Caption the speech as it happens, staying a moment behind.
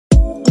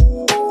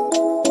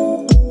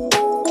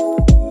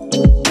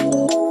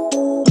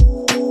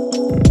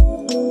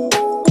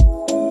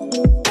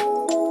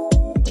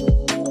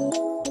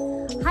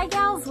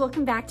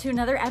back to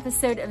another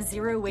episode of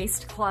Zero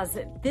Waste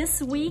Closet.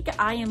 This week,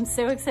 I am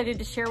so excited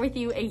to share with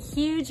you a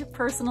huge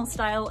personal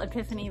style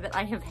epiphany that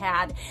I have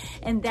had,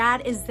 and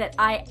that is that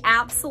I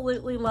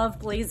absolutely love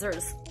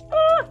blazers.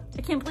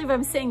 I can't believe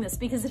I'm saying this,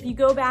 because if you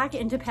go back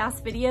into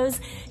past videos,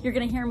 you're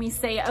gonna hear me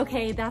say,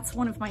 okay, that's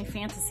one of my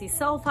fantasy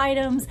self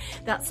items.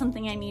 That's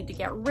something I need to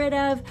get rid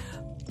of.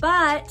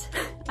 But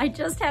I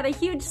just had a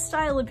huge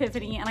style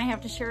epiphany and I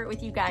have to share it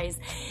with you guys.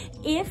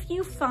 If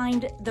you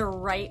find the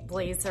right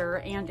blazer,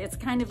 and it's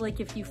kind of like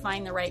if you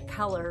find the right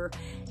color,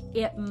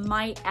 it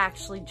might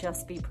actually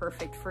just be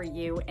perfect for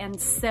you. And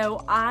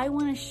so I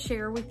want to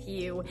share with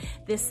you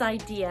this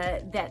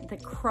idea that the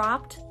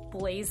cropped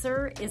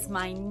blazer is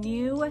my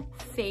new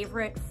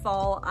favorite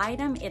fall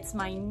item. It's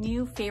my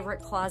new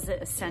favorite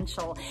closet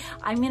essential.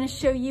 I'm going to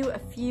show you a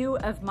few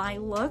of my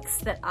looks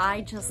that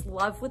I just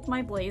love with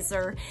my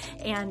blazer,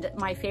 and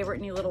my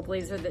favorite new little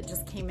blazer that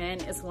just came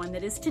in is one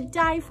that is to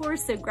die for,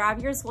 so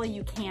grab yours while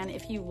you can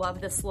if you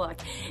love this look.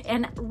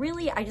 And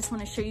really, I just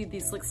want to show you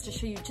these looks to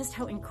show you just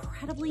how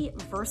incredibly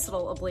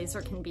versatile a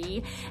blazer can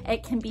be.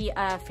 It can be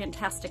a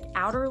fantastic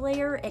outer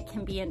layer, it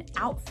can be an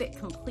outfit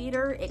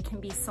completer, it can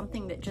be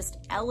something that just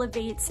elevates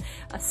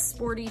a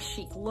sporty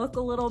chic look a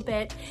little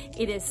bit.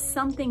 It is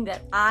something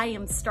that I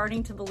am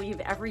starting to believe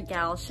every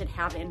gal should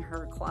have in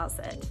her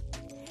closet.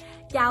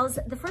 Gals,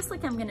 the first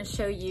look I'm going to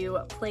show you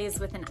plays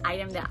with an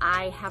item that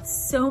I have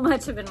so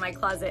much of in my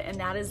closet, and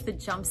that is the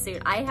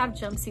jumpsuit. I have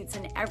jumpsuits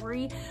in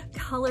every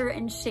color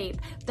and shape,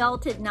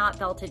 belted, not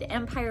belted,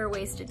 empire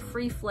waisted,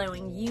 free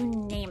flowing, you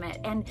name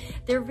it. And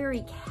they're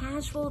very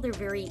casual, they're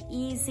very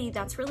easy.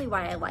 That's really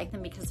why I like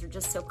them, because they're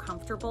just so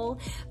comfortable.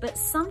 But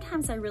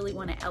sometimes I really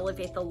want to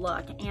elevate the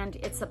look, and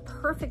it's a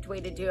perfect way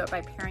to do it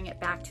by pairing it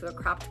back to a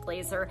cropped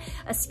blazer,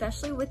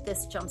 especially with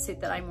this jumpsuit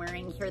that I'm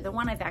wearing here, the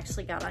one I've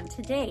actually got on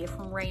today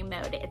from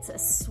Raymond. It's a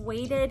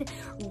suede,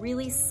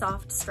 really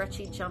soft,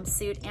 stretchy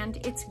jumpsuit, and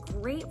it's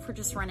great for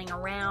just running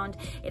around.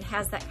 It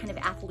has that kind of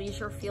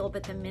athleisure feel,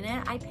 but the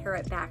minute I pair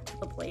it back to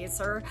the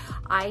blazer,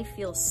 I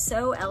feel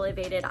so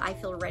elevated. I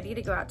feel ready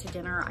to go out to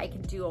dinner. I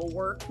can do a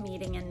work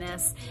meeting in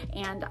this,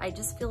 and I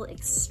just feel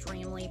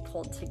extremely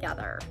pulled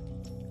together.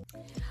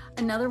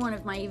 Another one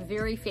of my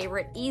very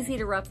favorite, easy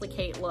to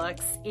replicate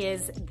looks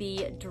is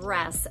the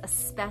dress,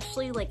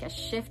 especially like a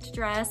shift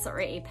dress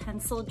or a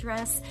pencil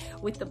dress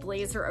with the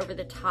blazer over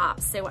the top.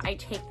 So I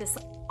take this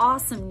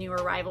awesome new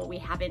arrival we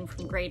have in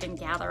from Grade and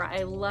Gather.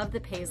 I love the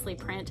paisley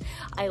print.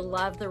 I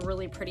love the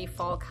really pretty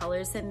fall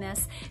colors in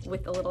this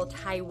with the little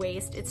tie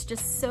waist. It's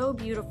just so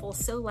beautiful,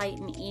 so light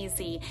and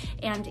easy.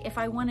 And if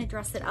I want to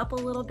dress it up a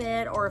little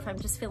bit, or if I'm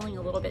just feeling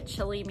a little bit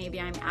chilly, maybe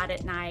I'm out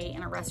at night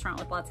in a restaurant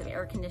with lots of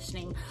air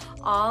conditioning,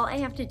 all I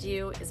have to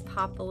do is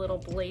pop the little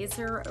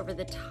blazer over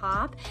the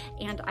top,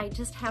 and I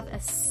just have a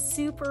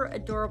super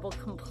adorable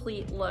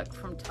complete look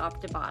from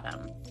top to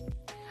bottom.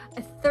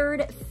 A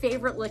third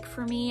favorite look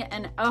for me,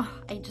 and oh,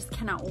 I just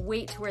cannot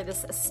wait to wear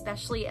this,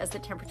 especially as the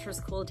temperatures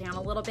cool down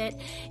a little bit,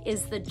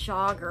 is the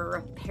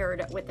jogger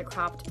paired with the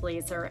cropped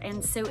blazer.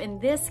 And so in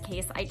this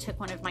case, I took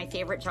one of my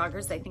favorite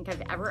joggers I think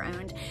I've ever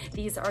owned.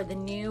 These are the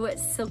new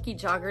silky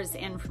joggers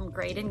in from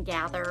Grade and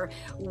Gather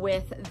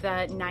with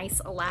the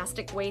nice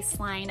elastic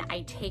waistline.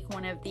 I take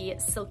one of the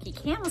silky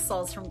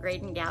camisoles from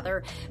Grade and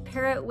Gather,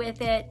 pair it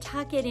with it,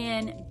 tuck it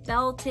in,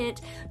 belt it.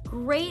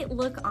 Great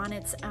look on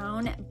its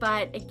own,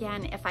 but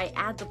again, if I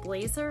add the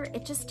blazer,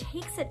 it just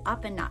takes it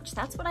up a notch.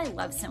 That's what I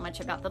love so much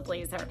about the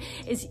blazer,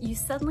 is you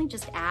suddenly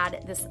just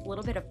add this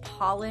little bit of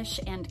polish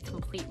and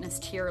completeness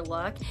to your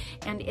look,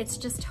 and it's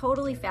just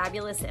totally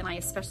fabulous. And I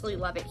especially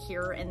love it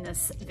here in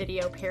this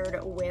video paired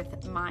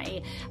with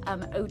my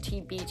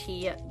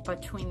OTBT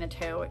between the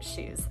toe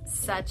shoes.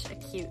 Such a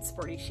cute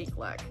sporty chic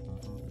look.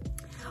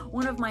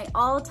 One of my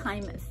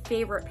all-time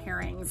favorite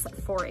pairings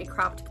for a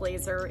cropped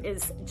blazer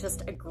is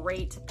just a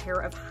great pair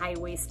of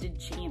high-waisted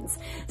jeans.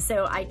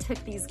 So I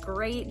took these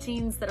great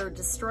jeans that are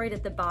destroyed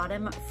at the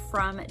bottom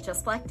from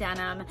Just Black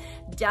Denim,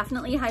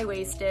 definitely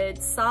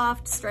high-waisted,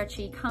 soft,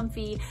 stretchy,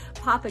 comfy,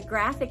 pop a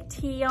graphic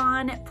tee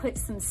on, put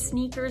some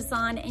sneakers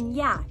on, and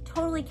yeah,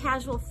 totally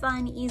casual,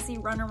 fun, easy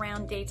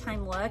run-around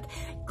daytime look,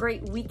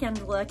 great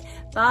weekend look.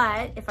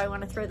 But if I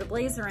want to throw the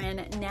blazer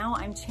in, now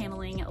I'm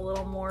channeling a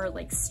little more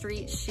like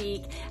street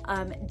chic,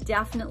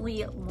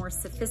 definitely more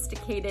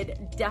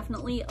sophisticated,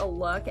 definitely a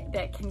look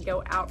that can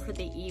go out for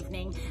the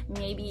evening,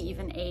 maybe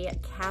even a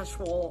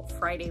casual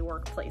Friday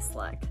workplace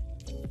look.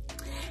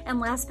 And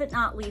last but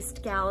not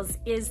least, gals,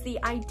 is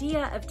the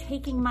idea of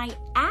taking my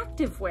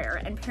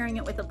activewear and pairing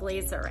it with a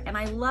blazer. And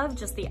I love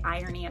just the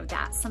irony of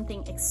that.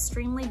 Something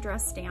extremely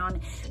dressed down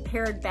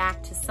paired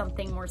back to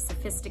something more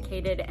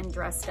sophisticated and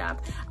dressed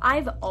up.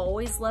 I've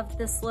always loved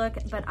this look,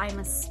 but I'm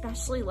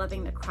especially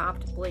loving the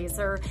cropped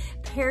blazer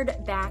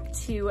paired back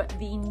to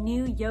the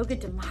new Yoga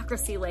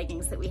Democracy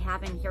leggings that we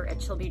have in here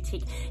at Chill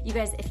Boutique. You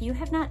guys, if you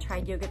have not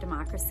tried Yoga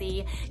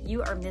Democracy,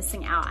 you are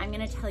missing out. I'm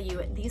gonna tell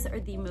you, these are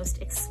the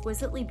most exquisite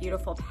exquisitely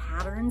beautiful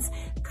patterns,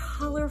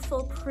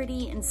 colorful,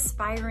 pretty,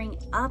 inspiring,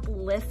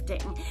 uplifting,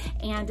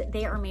 and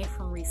they are made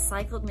from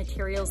recycled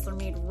materials. They're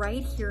made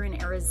right here in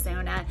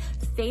Arizona,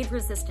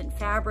 fade-resistant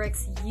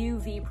fabrics,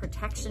 UV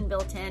protection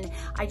built in.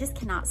 I just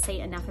cannot say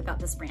enough about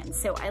this brand.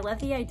 So I love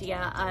the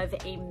idea of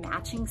a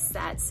matching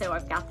set. So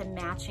I've got the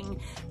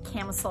matching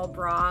camisole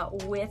bra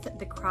with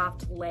the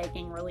cropped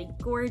legging, really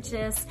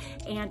gorgeous.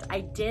 And I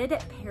did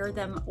pair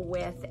them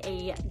with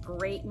a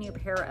great new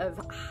pair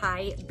of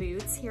high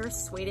boots here,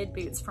 suede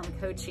boots from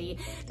Coachy.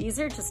 These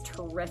are just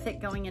terrific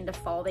going into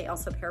fall. They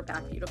also pair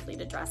back beautifully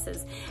to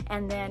dresses.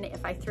 And then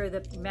if I throw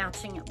the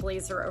matching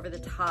blazer over the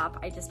top,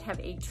 I just have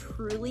a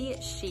truly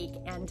chic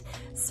and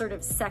sort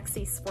of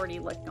sexy, sporty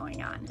look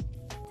going on.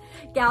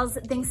 Gals,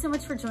 thanks so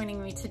much for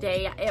joining me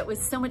today. It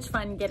was so much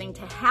fun getting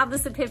to have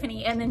this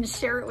epiphany and then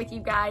share it with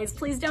you guys.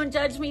 Please don't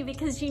judge me,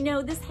 because you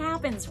know this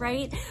happens,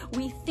 right?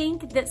 We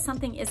think that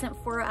something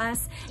isn't for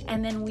us,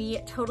 and then we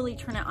totally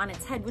turn it on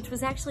its head, which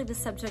was actually the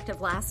subject of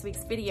last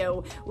week's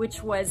video,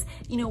 which was,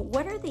 you know,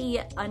 what are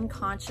the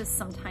unconscious,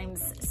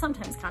 sometimes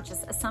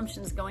conscious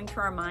assumptions going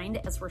through our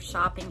mind as we're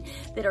shopping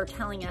that are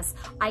telling us,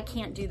 I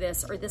can't do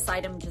this, or this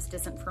item just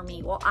isn't for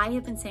me. Well, I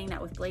have been saying that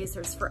with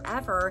blazers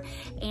forever,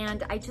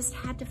 and I just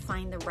had to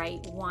find the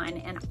right one,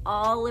 and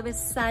all of a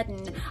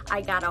sudden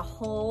I got a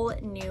whole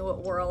new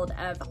world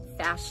of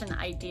fashion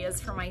ideas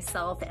for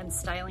myself and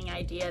styling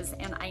ideas,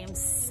 and I am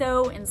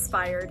so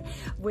inspired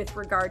with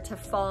regard to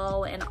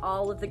fall and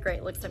all of the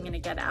great looks I'm going to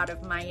get out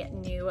of my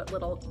new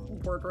little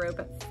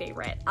wardrobe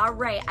favorite. All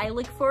right, I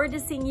look forward to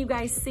seeing you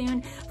guys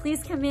soon.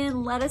 Please come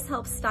in, let us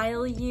help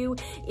style you.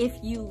 If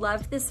you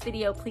loved this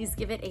video, please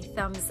give it a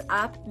thumbs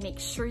up. Make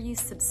sure you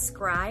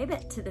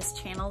subscribe to this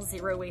channel,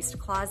 Zero Waste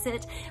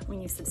Closet. When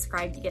you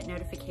subscribe, you get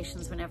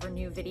notifications whenever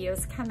new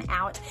videos come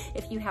out.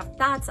 If you have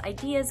thoughts,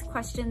 ideas,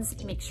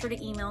 questions, make sure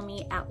to email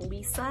me at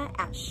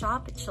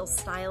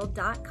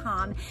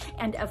lisa@shopchillstyle.com.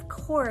 And of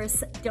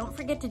course, don't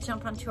forget to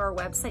jump onto our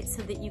website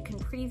so that you can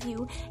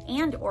preview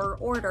and or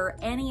order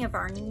any of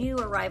our new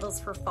arrivals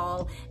for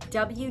fall,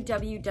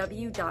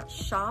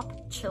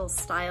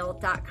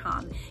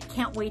 www.shopchillstyle.com.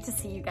 Can't wait to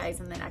see you guys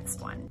in the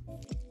next one.